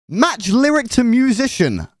Match lyric to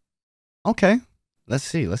musician. Okay. Let's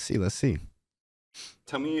see.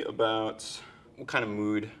 Tell me about what kind of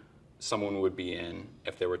mood someone would be in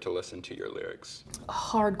if they were to listen to your lyrics.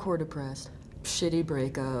 Hardcore depressed. Shitty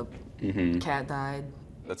breakup. Cat died.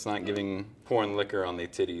 That's not giving pouring liquor on their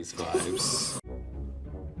titties vibes.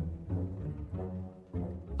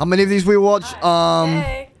 How many of these we watch?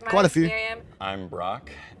 Hey, quite a few. Miriam. I'm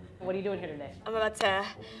Brock. What are you doing here today? I'm about to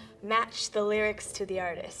match the lyrics to the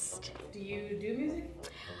artist. Do you do music?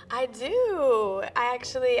 I do.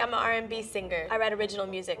 I'm an R&B singer. I write original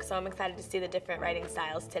music, so I'm excited to see the different writing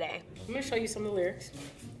styles today. I'm gonna show you some of the lyrics.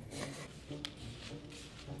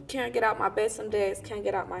 Can't get out my bed some days, can't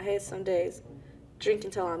get out my head some days. Drink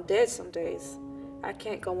until I'm dead some days. I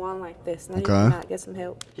can't go on like this. Now you cannot get some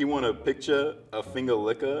help. He want a picture, a finger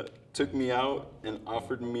liquor, took me out and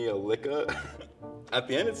offered me a liquor. At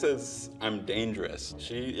the end it says, I'm dangerous.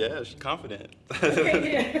 She's confident.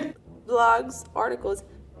 Blogs, articles,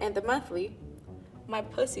 and the monthly. My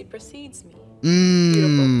pussy precedes me.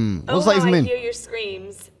 Beautiful. What's that even mean? I hear your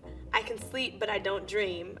screams. I can sleep, but I don't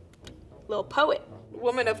dream. Little poet.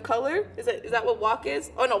 Woman of color? Is that what walk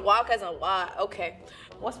is? Oh no, walk as a walk. Okay.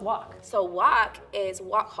 What's walk? So walk is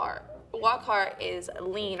walk hard. Walk hard is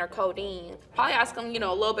lean or codeine. Probably ask them, a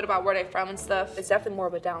little bit about where they're from and stuff. It's definitely more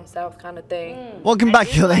of a down south kind of thing. Welcome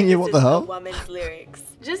back, Elaine. What the hell? A woman's lyrics.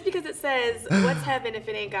 Just because it says, what's heaven if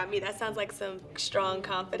it ain't got me? That sounds like some strong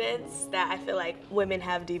confidence that I feel like women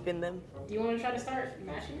have deep in them. Do you want to try to start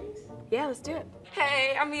matching these? Yeah, let's do it.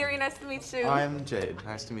 Hey, I'm Yuri. Nice to meet you. I'm Jade.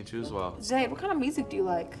 Nice to meet you as well. Jade, what kind of music do you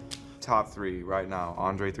like? Top 3 right now.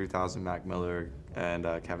 Andre 3000, Mac Miller, and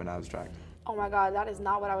Kevin Abstract. Oh my God, that is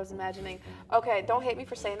not what I was imagining. Okay, don't hate me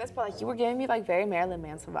for saying this, but like you were giving me like very Marilyn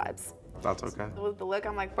Manson vibes. That's okay. With the look,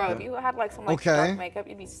 I'm like, bro, if you had like some dark makeup,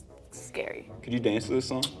 you'd be scary. Could you dance to this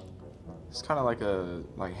song? It's kind of like a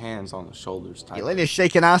hands on the shoulders type. Elaine is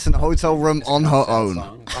shaking ass in a hotel room on her own.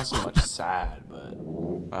 Not so much sad,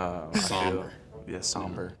 but somber.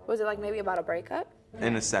 Somber. Was it like maybe about a breakup?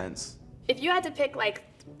 In a sense. If you had to pick like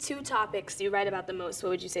 2 topics you write about the most, what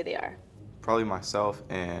would you say they are? Probably myself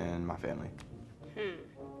and my family.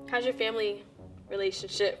 How's your family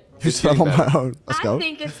relationship? Who's fell on my own? Let's go. I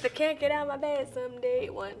think it's the can't get out of my bed someday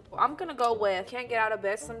one. I'm gonna go with can't get out of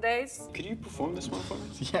bed some days. Could you perform this one for me?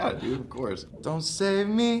 Yeah, dude, of course. Don't save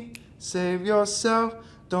me, save yourself.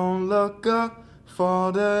 Don't look up,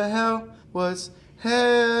 fall to hell. What's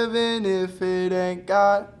heaven if it ain't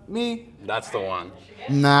got me? That's the one.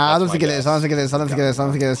 Nah, I don't think it is. I don't think it is.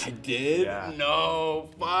 I did? Yeah. No,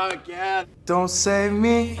 fuck yeah. Don't save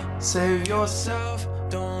me, save yourself.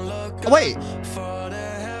 Don't look up, Wait. fall to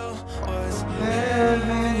hell. What's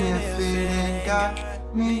heaven if it ain't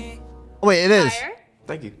got me? Wait, it is.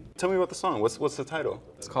 Thank you. Tell me about the song. What's the title?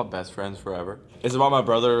 It's called Best Friends Forever. It's about my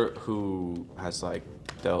brother who has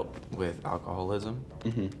dealt with alcoholism.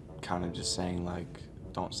 Kind of just saying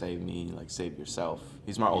don't save me, save yourself.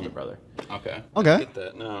 He's my older brother. Okay. Okay. I get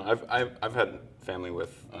that. No, I've had family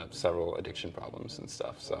with several addiction problems and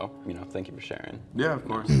stuff. So thank you for sharing. Yeah, of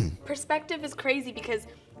course. Perspective is crazy because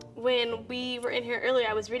when we were in here earlier,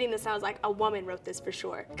 I was reading this and I was like, a woman wrote this for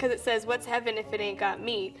sure. Because it says, what's heaven if it ain't got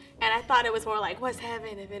me? And I thought it was more like, what's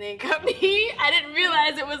heaven if it ain't got me? I didn't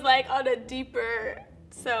realize it was like on a deeper,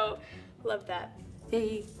 so love that.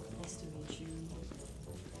 Hey. Nice to meet you.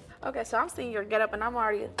 Okay, so I'm seeing your getup and I'm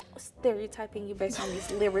already stereotyping you based on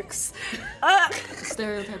these lyrics.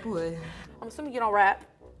 Stereotype away. I'm assuming you don't rap.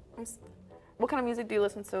 What kind of music do you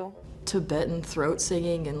listen to? Tibetan throat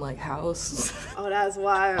singing and like house. Oh, that's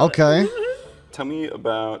wild. Okay. Tell me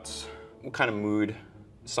about what kind of mood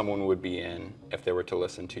someone would be in if they were to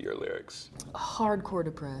listen to your lyrics. Hardcore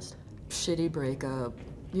depressed. Shitty breakup.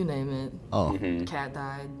 You name it. Oh. Cat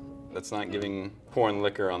died. That's not giving pouring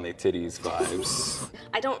liquor on their titties vibes.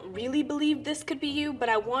 I don't really believe this could be you, but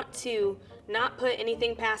I want to not put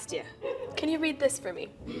anything past you. Can you read this for me?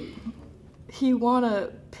 He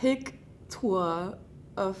wanna pick toi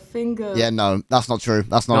a finger. Yeah, no, that's not true.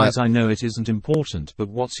 That's not Guys, it. I know it isn't important, but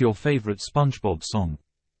what's your favorite SpongeBob song?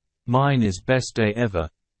 Mine is Best Day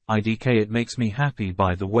Ever. IDK, it makes me happy.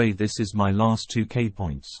 By the way, this is my last 2K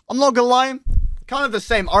points. I'm not gonna lie. Kind of the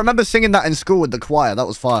same. I remember singing that in school with the choir. That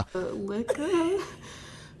was fire. Liquor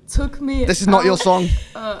took me. This is not your song.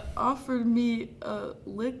 Offered me a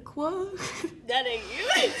liquor. That ain't you.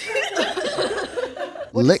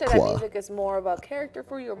 Would you say that Liquor. music is more of a character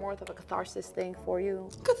for you or more of a catharsis thing for you?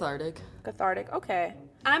 Cathartic. Cathartic, okay.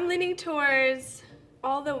 I'm leaning towards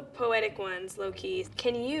all the poetic ones, low key.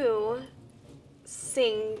 Can you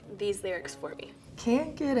sing these lyrics for me?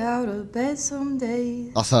 Can't get out of bed some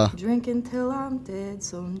days. That's her. Drinking till I'm dead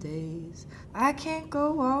some days. I can't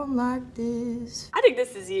go on like this. I think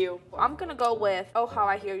this is you. I'm gonna go with Oh How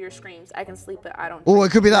I Hear Your Screams. I can sleep but I don't. Oh,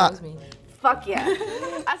 it could be That that. was me. Fuck yeah.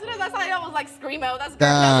 As soon as I saw it, I was like screamo. That's great.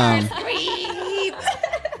 Damn. That's scream.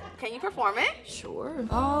 Can you perform it? Sure.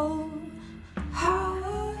 Oh, how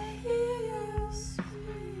I hear your screams.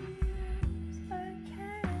 I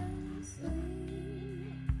can't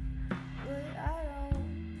sleep, but I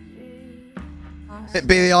don't dream.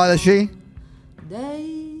 Billie Eilish.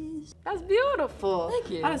 Days. That's beautiful. Thank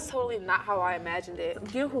you. That is totally not how I imagined it.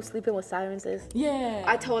 Do you know who Sleeping with Sirens is? Yeah.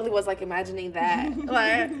 I totally was like imagining that.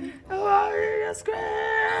 Like, oh, I hear your screams.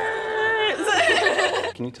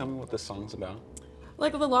 Can you tell me what this song's about?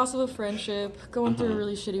 Like the loss of a friendship, going through a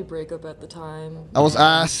really shitty breakup at the time. That was and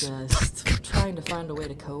ass. Just trying to find a way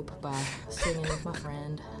to cope by singing with my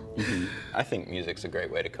friend. I think music's a great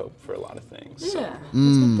way to cope for a lot of things. So Yeah,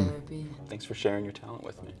 it's good therapy. thanks for sharing your talent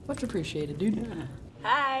with me. Much appreciated, dude.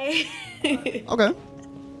 Hi. Okay.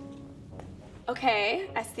 Okay,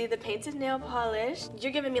 I see the painted nail polish.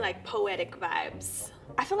 You're giving me like poetic vibes.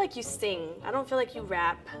 I feel like you sing. I don't feel like you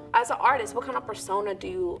rap. As an artist, what kind of persona do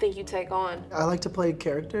you think you take on? I like to play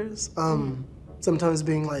characters. Sometimes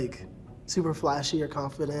being like super flashy or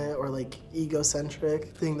confident or like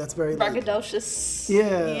egocentric thing that's very like Braggadocious.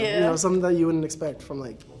 yeah, you know, something that you wouldn't expect from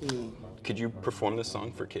like me. Could you perform this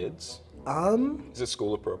song for kids? Um, Is it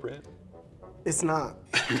school appropriate? it's not.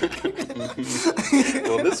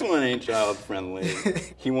 Well, this one ain't child friendly.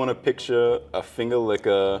 He want to picture a finger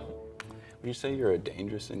licker. Would you say you're a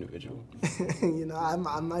dangerous individual? You know, I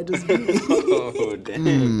might just be. Oh,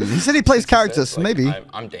 damn. He said he plays characters, Like, maybe.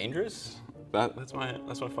 I'm dangerous? That's my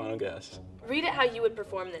final guess. Read it how you would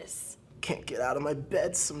perform this. Can't get out of my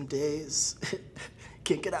bed some days.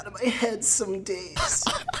 Can't get out of my head some days.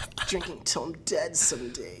 Drinking till I'm dead some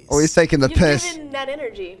days. Oh, he's taking the You've piss. given that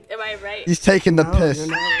energy. Am I right? He's taking the No, piss. you're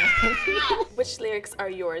not. Which lyrics are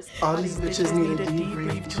yours? All these bitches need a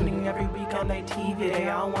debrief. Tuning every week on their TV. They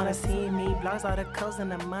all wanna see me. Blogs articles in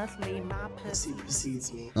the monthly. My Pussy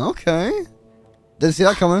precedes me. Okay. Didn't see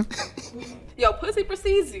that coming. Yo, pussy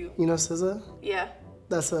precedes you. You know SZA? Yeah.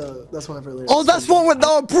 That's one of her lyrics. Oh, that's what went.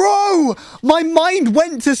 Oh, bro! My mind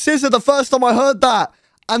went to SZA the first time I heard that,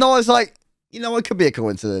 and I was like, you know, it could be a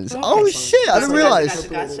coincidence. Oh shit! I didn't realize.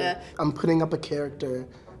 Gotcha. I'm putting up a character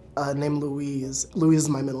named Louise. Louise is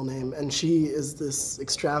my middle name, and she is this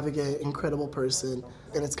extravagant, incredible person,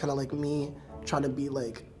 and it's kind of like me trying to be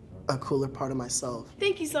like a cooler part of myself.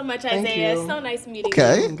 Thank you so much, Thank Isaiah. you. So nice meeting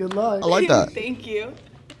Okay. you. Good luck. I like that. Thank you.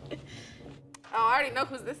 Oh, I already know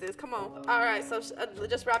who this is. Come on. All right, so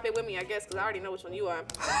just rap it with me, I guess, because I already know which one you are.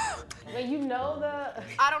 But you know the.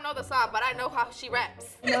 I don't know the song, but I know how she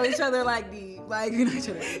raps. You know each other like you know each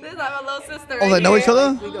other. This is like my little sister. Oh, they know each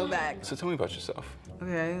other? We go back. So tell me about yourself.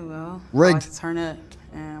 Okay, well, Rigged. I like to turn up,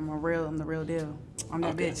 and I'm the real deal. I'm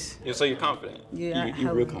that bitch. Yeah, so you're confident. Yeah,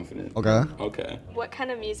 You're real hella. confident. Okay. Okay. What kind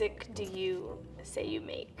of music do you say you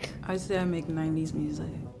make? I say I make 90s music.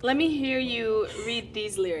 Let me hear you read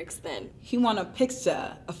these lyrics then. He want a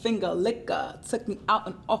picture, a finger liquor, took me out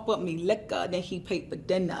and offered me liquor, then he paid for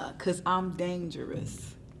dinner, cause I'm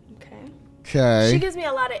dangerous. Okay. She Okay. gives me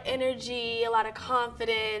a lot of energy, a lot of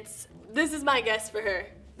confidence. This is my guess for her.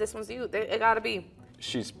 This one's you. It gotta be.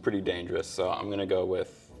 She's pretty dangerous, so I'm gonna go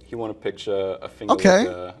with. You want a picture, a finger Okay.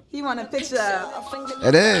 licker. He want a picture, a finger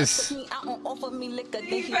It is. took me out and offered me liquor, then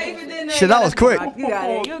He he paid paid for for dinner. dinner. Shit, that was quick. You got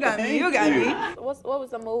it, you got me, you got me. What was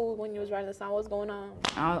the mood when you was writing the song? What's going on?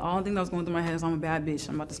 I don't think that was going through my head, so I'm a bad bitch.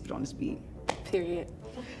 I'm about to spit on this beat. Period.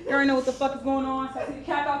 You already know what the fuck is going on, so I take the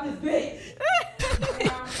cap out this bitch.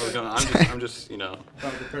 I'm just, you know.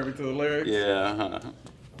 Trying to compare me to the lyrics. Yeah.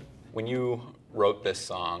 When you wrote this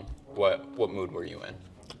song, what mood were you in?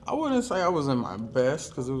 I wouldn't say I was in my best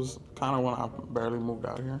because it was kind of when I barely moved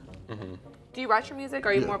out here. Do you write your music, or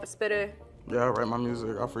are you Yeah. more of a spitter? Yeah, I write my music.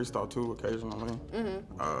 I freestyle too occasionally. Can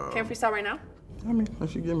you freestyle right now? I mean,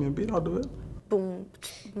 if you give me a beat, I'll do it. Boom,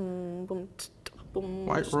 boom, boom, boom.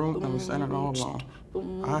 White room, and we standing all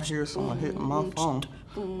alone. I hear someone hitting my phone.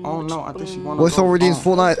 Oh no, I think she wanna What's go all redeems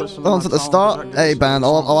home. Fortnite Pushing dance my at the tone, start? but I Hey, guess man, she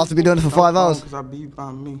I'll have to be doing it for 5 hours. Cause I be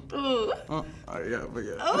by me. Ooh. Yeah, but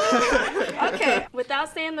yeah. Okay. Without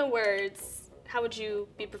saying the words, how would you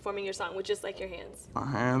be performing your song with just like your hands? My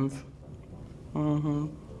hands. Mm-hmm.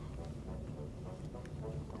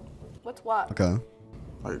 What's what? Okay.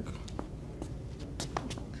 Like,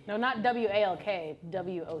 No, not WALK,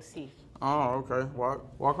 WOC. oh, okay.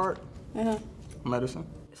 Walk hard. Medicine.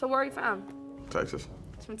 So where are you from? Texas.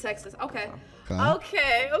 It's from Texas. Okay.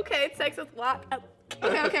 Okay. Okay, Texas. Walk up.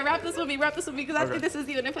 Okay, wrap this with me, because I think this is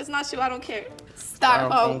you, and if it's not you, I don't care.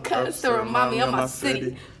 Styrofoam cups to remind me of my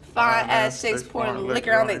city. Fine ass shakes pouring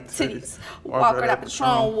liquor on their titties. Walk right out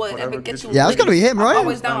Patron, whatever get you. Yeah, that's gotta be him, right?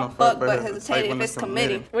 Always down to fuck, but hesitate if it's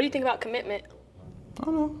committing. What do you think about commitment? I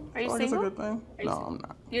don't know. Are you It's single? a good thing. No, I'm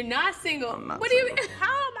not. You're not single. I'm not What do you mean? single. How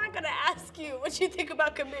am I gonna ask you what you think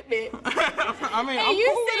about commitment? I mean, Hey, I'm you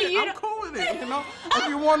cool say with it. you I'm don't- cool with it. You know, if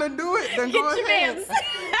you want to do it, then Get go your ahead. hands.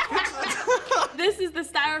 This is the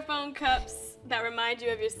styrofoam cups that remind you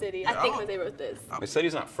of your city. I think when they wrote this. They said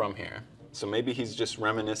he's not from here. So maybe he's just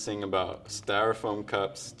reminiscing about styrofoam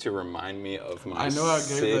cups to remind me of my I know I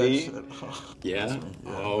city. gave that shit. Yeah?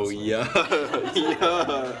 Oh, yeah.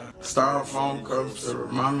 Yeah. Styrofoam cups to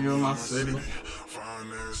remind me of my city.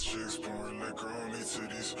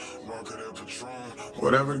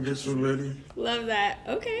 Whatever gets you ready. Love that.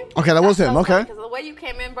 Okay. Okay, that was him. Okay. Because the way you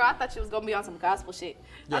came in, bro, I thought you was gonna be on some gospel shit.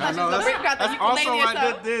 Yeah, I thought you know. was gonna bring out the That's also ukulele or why I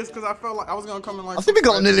something. did this, because I felt like I was gonna come in like. I think we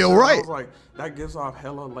got nearly all right. I was like, that gives off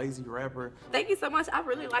hella lazy rapper. Thank you so much. I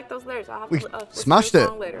really like those lyrics. I'll have We to listen to smashed the it.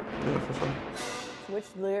 song later. Yeah, for sure. Which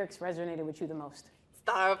lyrics resonated with you the most?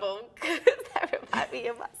 Styrofoam. That remind me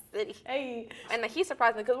of my city. Hey. And he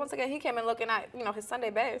surprised me because once again he came in looking at his Sunday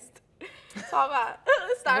best. Talk about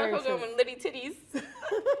styrofoam true. and litty titties.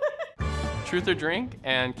 Truth or Drink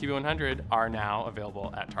and QB100 are now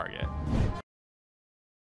available at Target.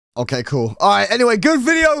 Okay, cool. All right. Anyway, good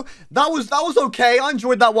video. That was okay. I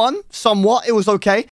enjoyed that one somewhat. It was okay.